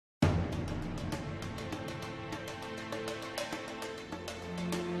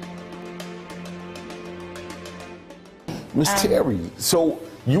Miss Terry, so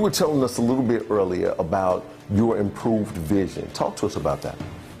you were telling us a little bit earlier about your improved vision. Talk to us about that.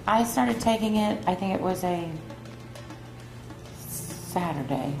 I started taking it, I think it was a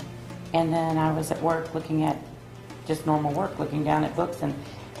Saturday, and then I was at work looking at just normal work, looking down at books, and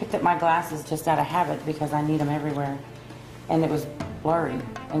picked up my glasses just out of habit because I need them everywhere, and it was blurry,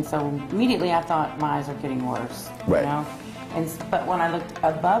 and so immediately I thought my eyes are getting worse, right. You know? But when I looked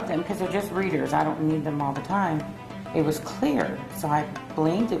above them, because they're just readers, I don't need them all the time, it was clear. So I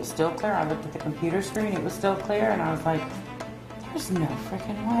blinked, it was still clear. I looked at the computer screen, it was still clear, and I was like, there's no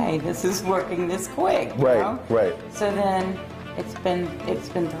freaking way this is working this quick. You know? Right. So then it's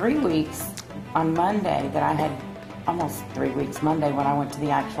been 3 weeks on Monday that I had, almost 3 weeks Monday when I went to the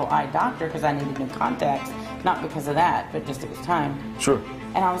actual eye doctor because I needed new contacts. Not because of that, but just it was time. Sure.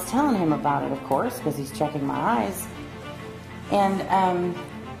 And I was telling him about it, of course, because he's checking my eyes. And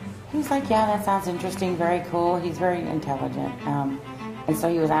he's like, yeah, that sounds interesting, very cool. He's very intelligent. And so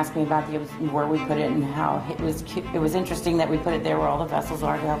he was asking me about where we put it and how it was interesting that we put it there where all the vessels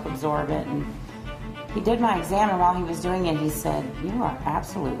are to help absorb it. And he did my exam, and while he was doing it, he said, you are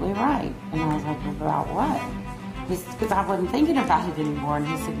absolutely right. And I was like, about what? Because I wasn't thinking about it anymore, and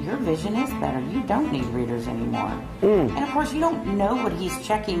he said, your vision is better. You don't need readers anymore. And of course, you don't know what he's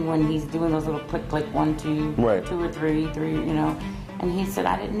checking when he's doing those little click, 1, 2, right. 2 or 3, you know. And he said,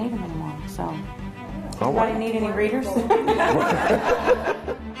 I didn't need them anymore. So, all right. Anybody need any readers?